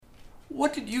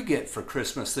What did you get for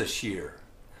Christmas this year?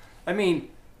 I mean,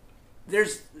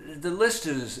 the list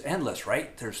is endless,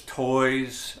 right? There's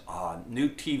toys, new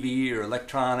TV or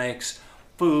electronics,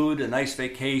 food, a nice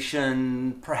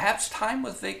vacation, perhaps time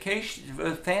with vacation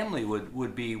with family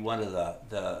would be one of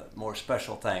the more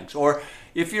special things. Or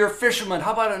if you're a fisherman,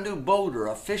 how about a new boat or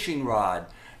a fishing rod?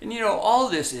 And all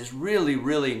this is really,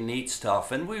 really neat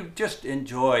stuff, and we just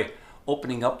enjoy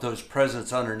opening up those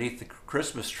presents underneath the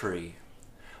Christmas tree.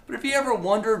 But have you ever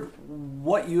wondered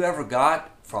what you ever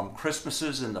got from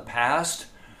Christmases in the past?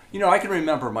 I can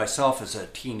remember myself as a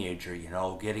teenager,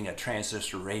 getting a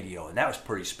transistor radio, and that was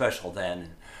pretty special then.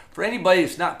 And for anybody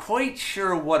that's not quite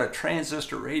sure what a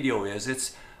transistor radio is,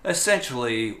 it's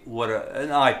essentially what an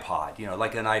iPod,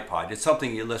 like an iPod. It's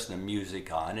something you listen to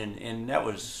music on, and that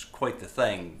was quite the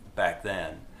thing back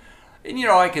then. And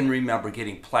I can remember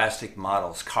getting plastic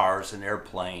models, cars and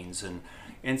airplanes, and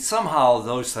somehow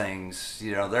those things,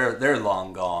 they're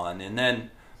long gone. And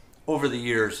then over the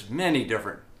years, many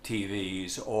different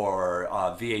TVs or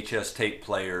VHS tape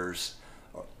players,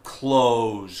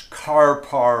 clothes, car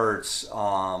parts,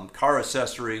 car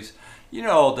accessories.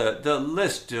 The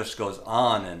list just goes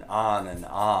on and on and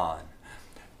on.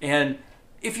 And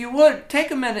if you would, take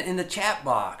a minute in the chat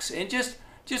box and just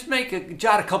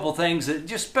jot a couple things,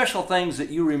 just special things that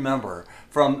you remember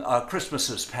from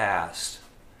Christmases past.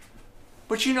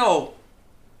 But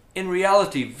in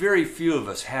reality, very few of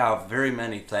us have very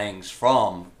many things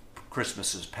from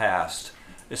Christmases past,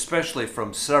 especially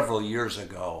from several years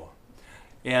ago.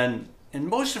 And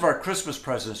most of our Christmas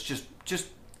presents just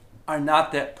are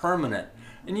not that permanent.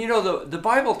 And the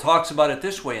Bible talks about it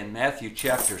this way in Matthew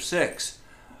chapter 6.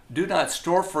 Do not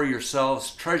store for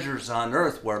yourselves treasures on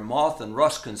earth where moth and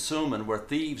rust consume and where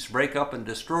thieves break up and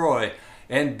destroy,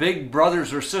 and big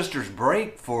brothers or sisters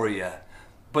break for you.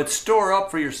 But store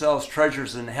up for yourselves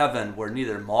treasures in heaven where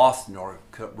neither moth nor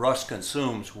rust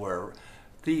consumes, where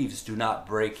thieves do not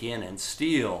break in and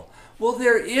steal. Well,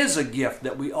 there is a gift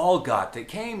that we all got that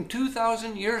came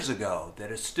 2,000 years ago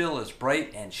that is still as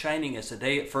bright and shining as the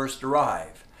day it first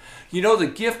arrived.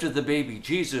 The gift of the baby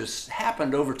Jesus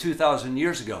happened over 2,000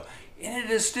 years ago, and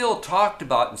it is still talked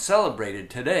about and celebrated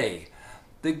today.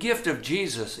 The gift of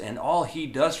Jesus and all he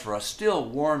does for us still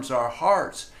warms our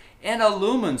hearts and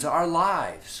illumines our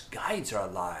lives, guides our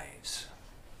lives.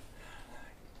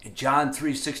 John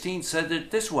 3:16 said it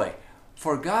this way,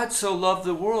 "For God so loved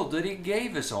the world that he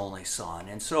gave his only son."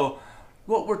 And so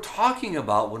what we're talking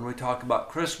about when we talk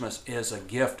about Christmas is a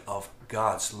gift of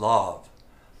God's love.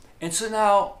 And so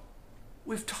now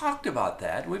we've talked about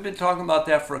that. We've been talking about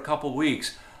that for a couple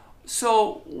weeks.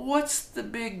 So what's the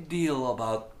big deal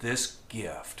about this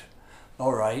gift?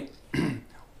 All right.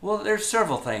 Well, there's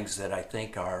several things that I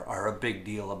think are a big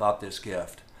deal about this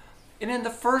gift. And in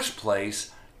the first place,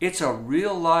 it's a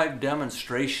real live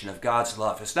demonstration of God's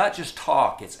love. It's not just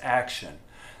talk, it's action.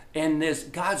 And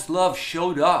God's love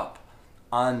showed up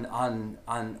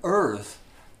on earth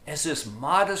as this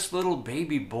modest little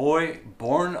baby boy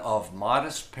born of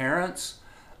modest parents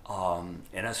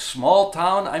in a small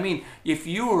town. I mean, if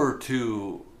you were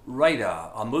to write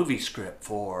a movie script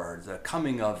for the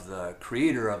coming of the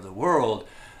creator of the world,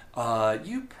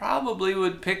 you probably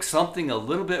would pick something a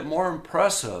little bit more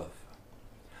impressive.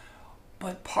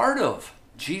 But part of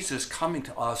Jesus coming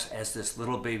to us as this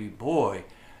little baby boy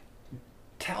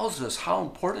tells us how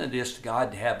important it is to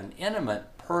God to have an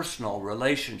intimate, personal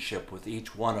relationship with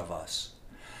each one of us.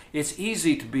 It's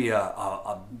easy to be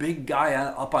a big guy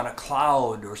up on a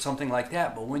cloud or something like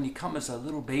that, but when you come as a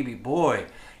little baby boy,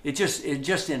 it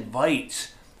just invites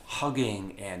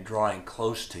hugging and drawing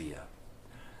close to you.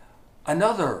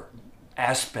 Another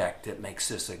aspect that makes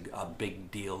this a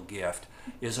big deal gift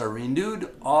is a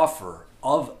renewed offer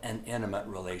of an intimate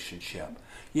relationship.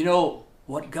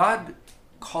 What God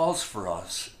calls for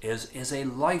us is a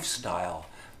lifestyle.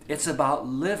 It's about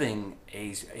living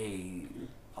a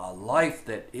life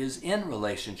that is in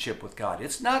relationship with God.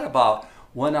 It's not about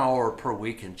 1 hour per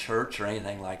week in church or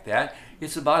anything like that.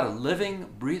 It's about a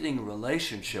living, breathing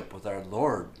relationship with our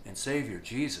Lord and Savior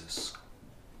Jesus.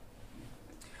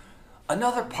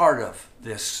 Another part of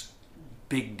this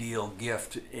big deal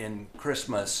gift in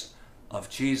Christmas of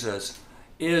Jesus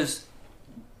is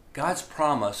God's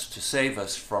promise to save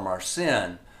us from our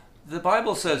sin. The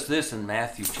Bible says this in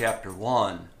Matthew chapter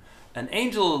 1. An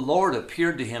angel of the Lord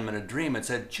appeared to him in a dream and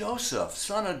said, "Joseph,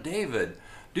 son of David,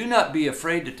 do not be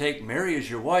afraid to take Mary as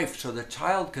your wife, so the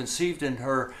child conceived in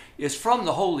her is from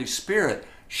the Holy Spirit.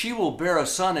 She will bear a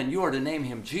son, and you are to name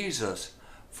him Jesus,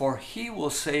 for he will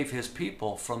save his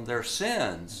people from their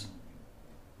sins."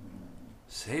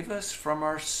 Save us from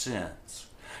our sins.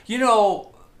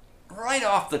 right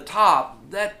off the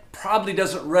top, that probably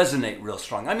doesn't resonate real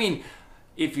strong. I mean,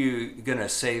 if you're going to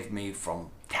save me from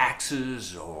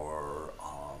taxes or,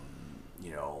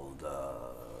 the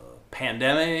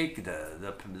pandemic,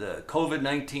 the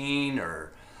COVID-19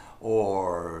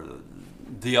 or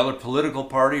the other political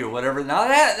party or whatever, now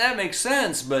that makes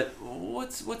sense, but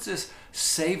what's this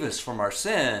save us from our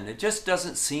sin? It just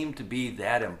doesn't seem to be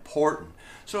that important.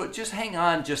 So just hang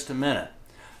on just a minute.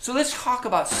 So let's talk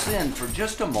about sin for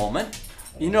just a moment.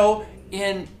 In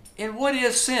what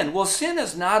is sin? Well, sin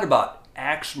is not about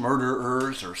axe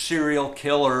murderers or serial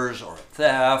killers or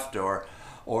theft or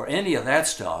any of that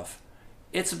stuff.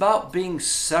 It's about being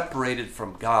separated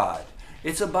from God.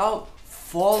 It's about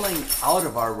falling out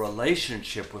of our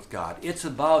relationship with God. It's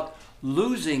about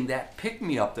losing that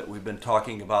pick-me-up that we've been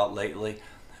talking about lately.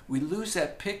 We lose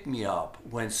that pick-me-up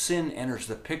when sin enters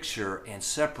the picture and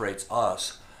separates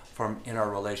us from in our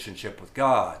relationship with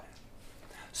God.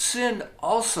 Sin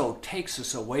also takes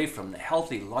us away from the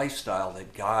healthy lifestyle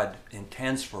that God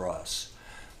intends for us.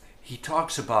 He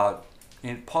talks about,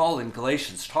 and Paul in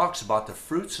Galatians talks about the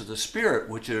fruits of the Spirit,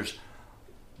 which is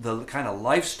the kind of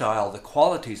lifestyle, the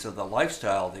qualities of the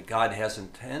lifestyle that God has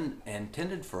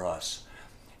intended for us.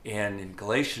 And in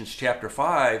Galatians chapter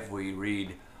 5, we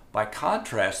read, by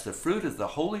contrast, the fruit of the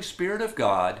Holy Spirit of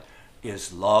God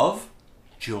is love,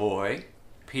 joy,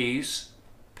 peace,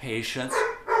 patience,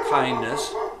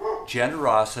 kindness,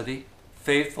 generosity,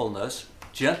 faithfulness,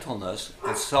 gentleness,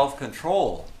 and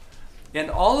self-control. And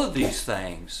all of these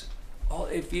things,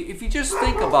 if you just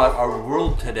think about our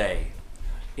world today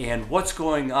and what's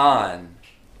going on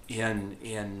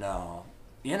in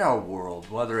our world,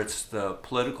 whether it's the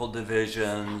political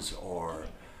divisions or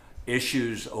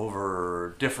issues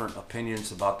over different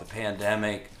opinions about the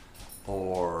pandemic,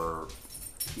 or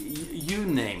you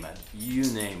name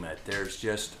it. There's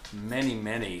just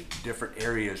many different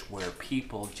areas where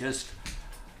people just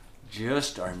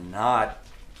are not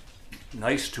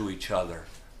nice to each other.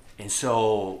 And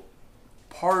so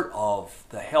part of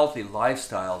the healthy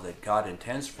lifestyle that God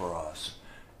intends for us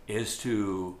is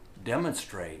to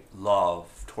demonstrate love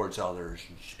towards others,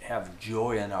 have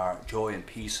joy and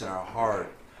peace in our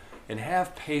heart, and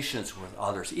have patience with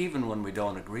others, even when we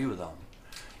don't agree with them.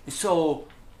 And so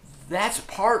that's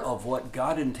part of what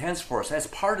God intends for us. That's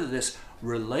part of this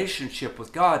relationship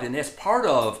with God, and that's part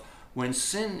of when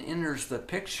sin enters the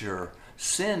picture.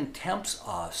 Sin tempts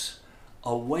us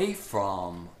away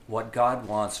from what God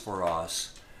wants for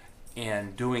us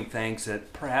and doing things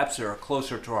that perhaps are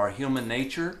closer to our human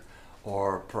nature,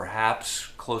 or perhaps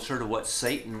closer to what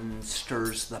Satan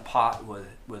stirs the pot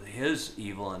with his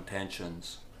evil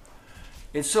intentions.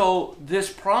 And so this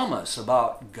promise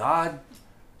about God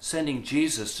sending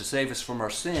Jesus to save us from our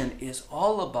sin is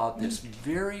all about this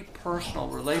very personal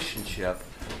relationship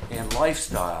and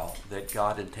lifestyle that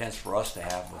God intends for us to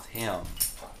have with Him.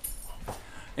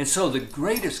 And so the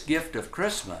greatest gift of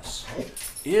Christmas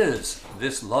is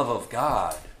this love of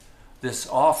God, this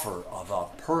offer of a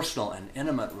personal and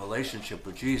intimate relationship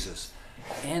with Jesus,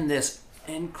 and this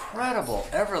incredible,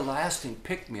 everlasting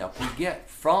pick-me-up we get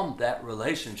from that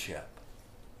relationship.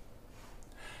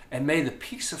 And may the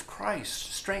peace of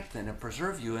Christ strengthen and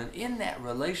preserve you in that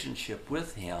relationship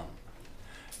with Him,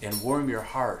 and warm your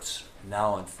hearts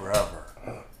now and forever.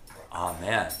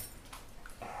 Amen.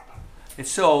 And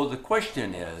so the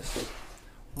question is,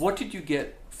 what did you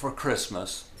get for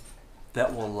Christmas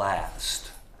that will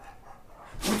last?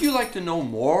 Would you like to know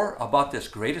more about this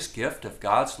greatest gift of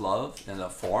God's love in the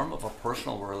form of a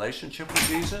personal relationship with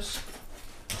Jesus?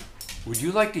 Would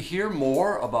you like to hear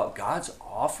more about God's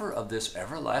offer of this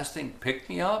everlasting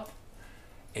pick-me-up?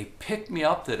 A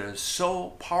pick-me-up that is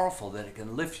so powerful that it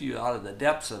can lift you out of the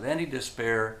depths of any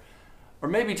despair, or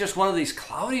maybe just one of these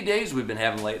cloudy days we've been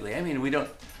having lately. I mean,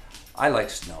 I like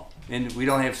snow, and we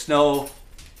don't have snow.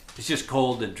 It's just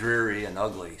cold and dreary and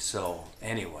ugly. So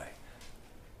anyway,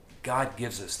 God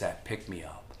gives us that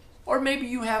pick-me-up. Or maybe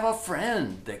you have a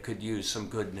friend that could use some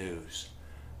good news.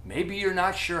 Maybe you're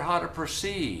not sure how to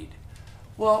proceed.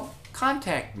 Well,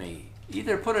 contact me.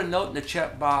 Either put a note in the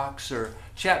chat box or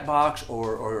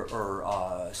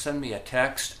send me a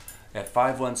text at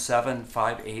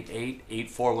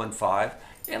 517-588-8415,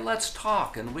 and let's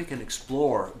talk, and we can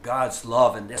explore God's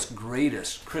love and this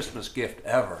greatest Christmas gift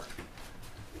ever.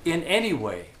 In any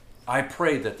way, I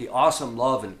pray that the awesome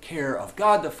love and care of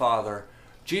God the Father,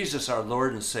 Jesus our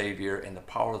Lord and Savior, and the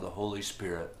power of the Holy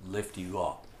Spirit lift you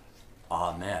up.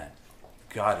 Amen.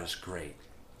 God is great.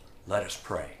 Let us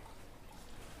pray.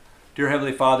 Dear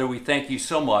Heavenly Father, we thank you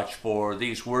so much for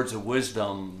these words of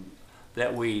wisdom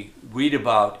that we read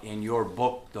about in your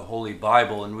book, the Holy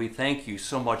Bible, and we thank you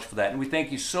so much for that. And we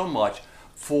thank you so much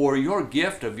for your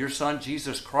gift of your Son,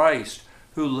 Jesus Christ,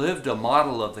 who lived a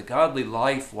model of the godly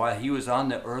life while he was on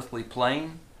the earthly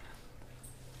plane.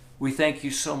 We thank you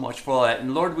so much for all that.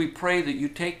 And Lord, we pray that you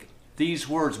take these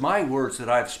words, my words that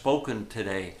I've spoken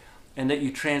today, and that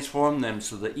you transform them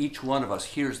so that each one of us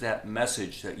hears that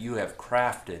message that you have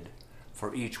crafted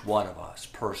for each one of us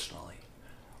personally.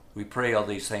 We pray all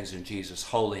these things in Jesus'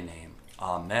 holy name.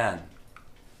 Amen.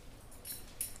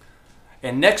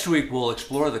 And next week we'll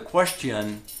explore the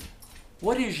question,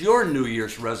 what is your New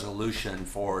Year's resolution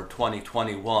for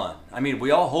 2021? I mean,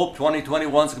 we all hope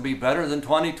 2021 is going to be better than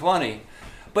 2020,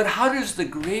 but how does the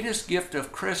greatest gift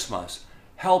of Christmas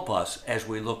help us as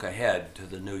we look ahead to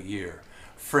the new year?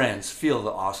 Friends, feel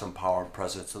the awesome power and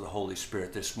presence of the Holy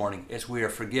Spirit this morning as we are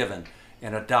forgiven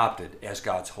and adopted as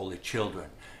God's holy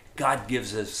children. God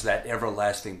gives us that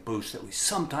everlasting boost that we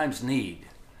sometimes need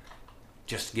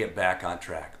just to get back on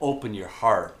track. Open your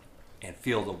heart and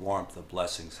feel the warmth of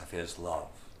blessings of his love.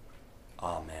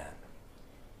 Amen.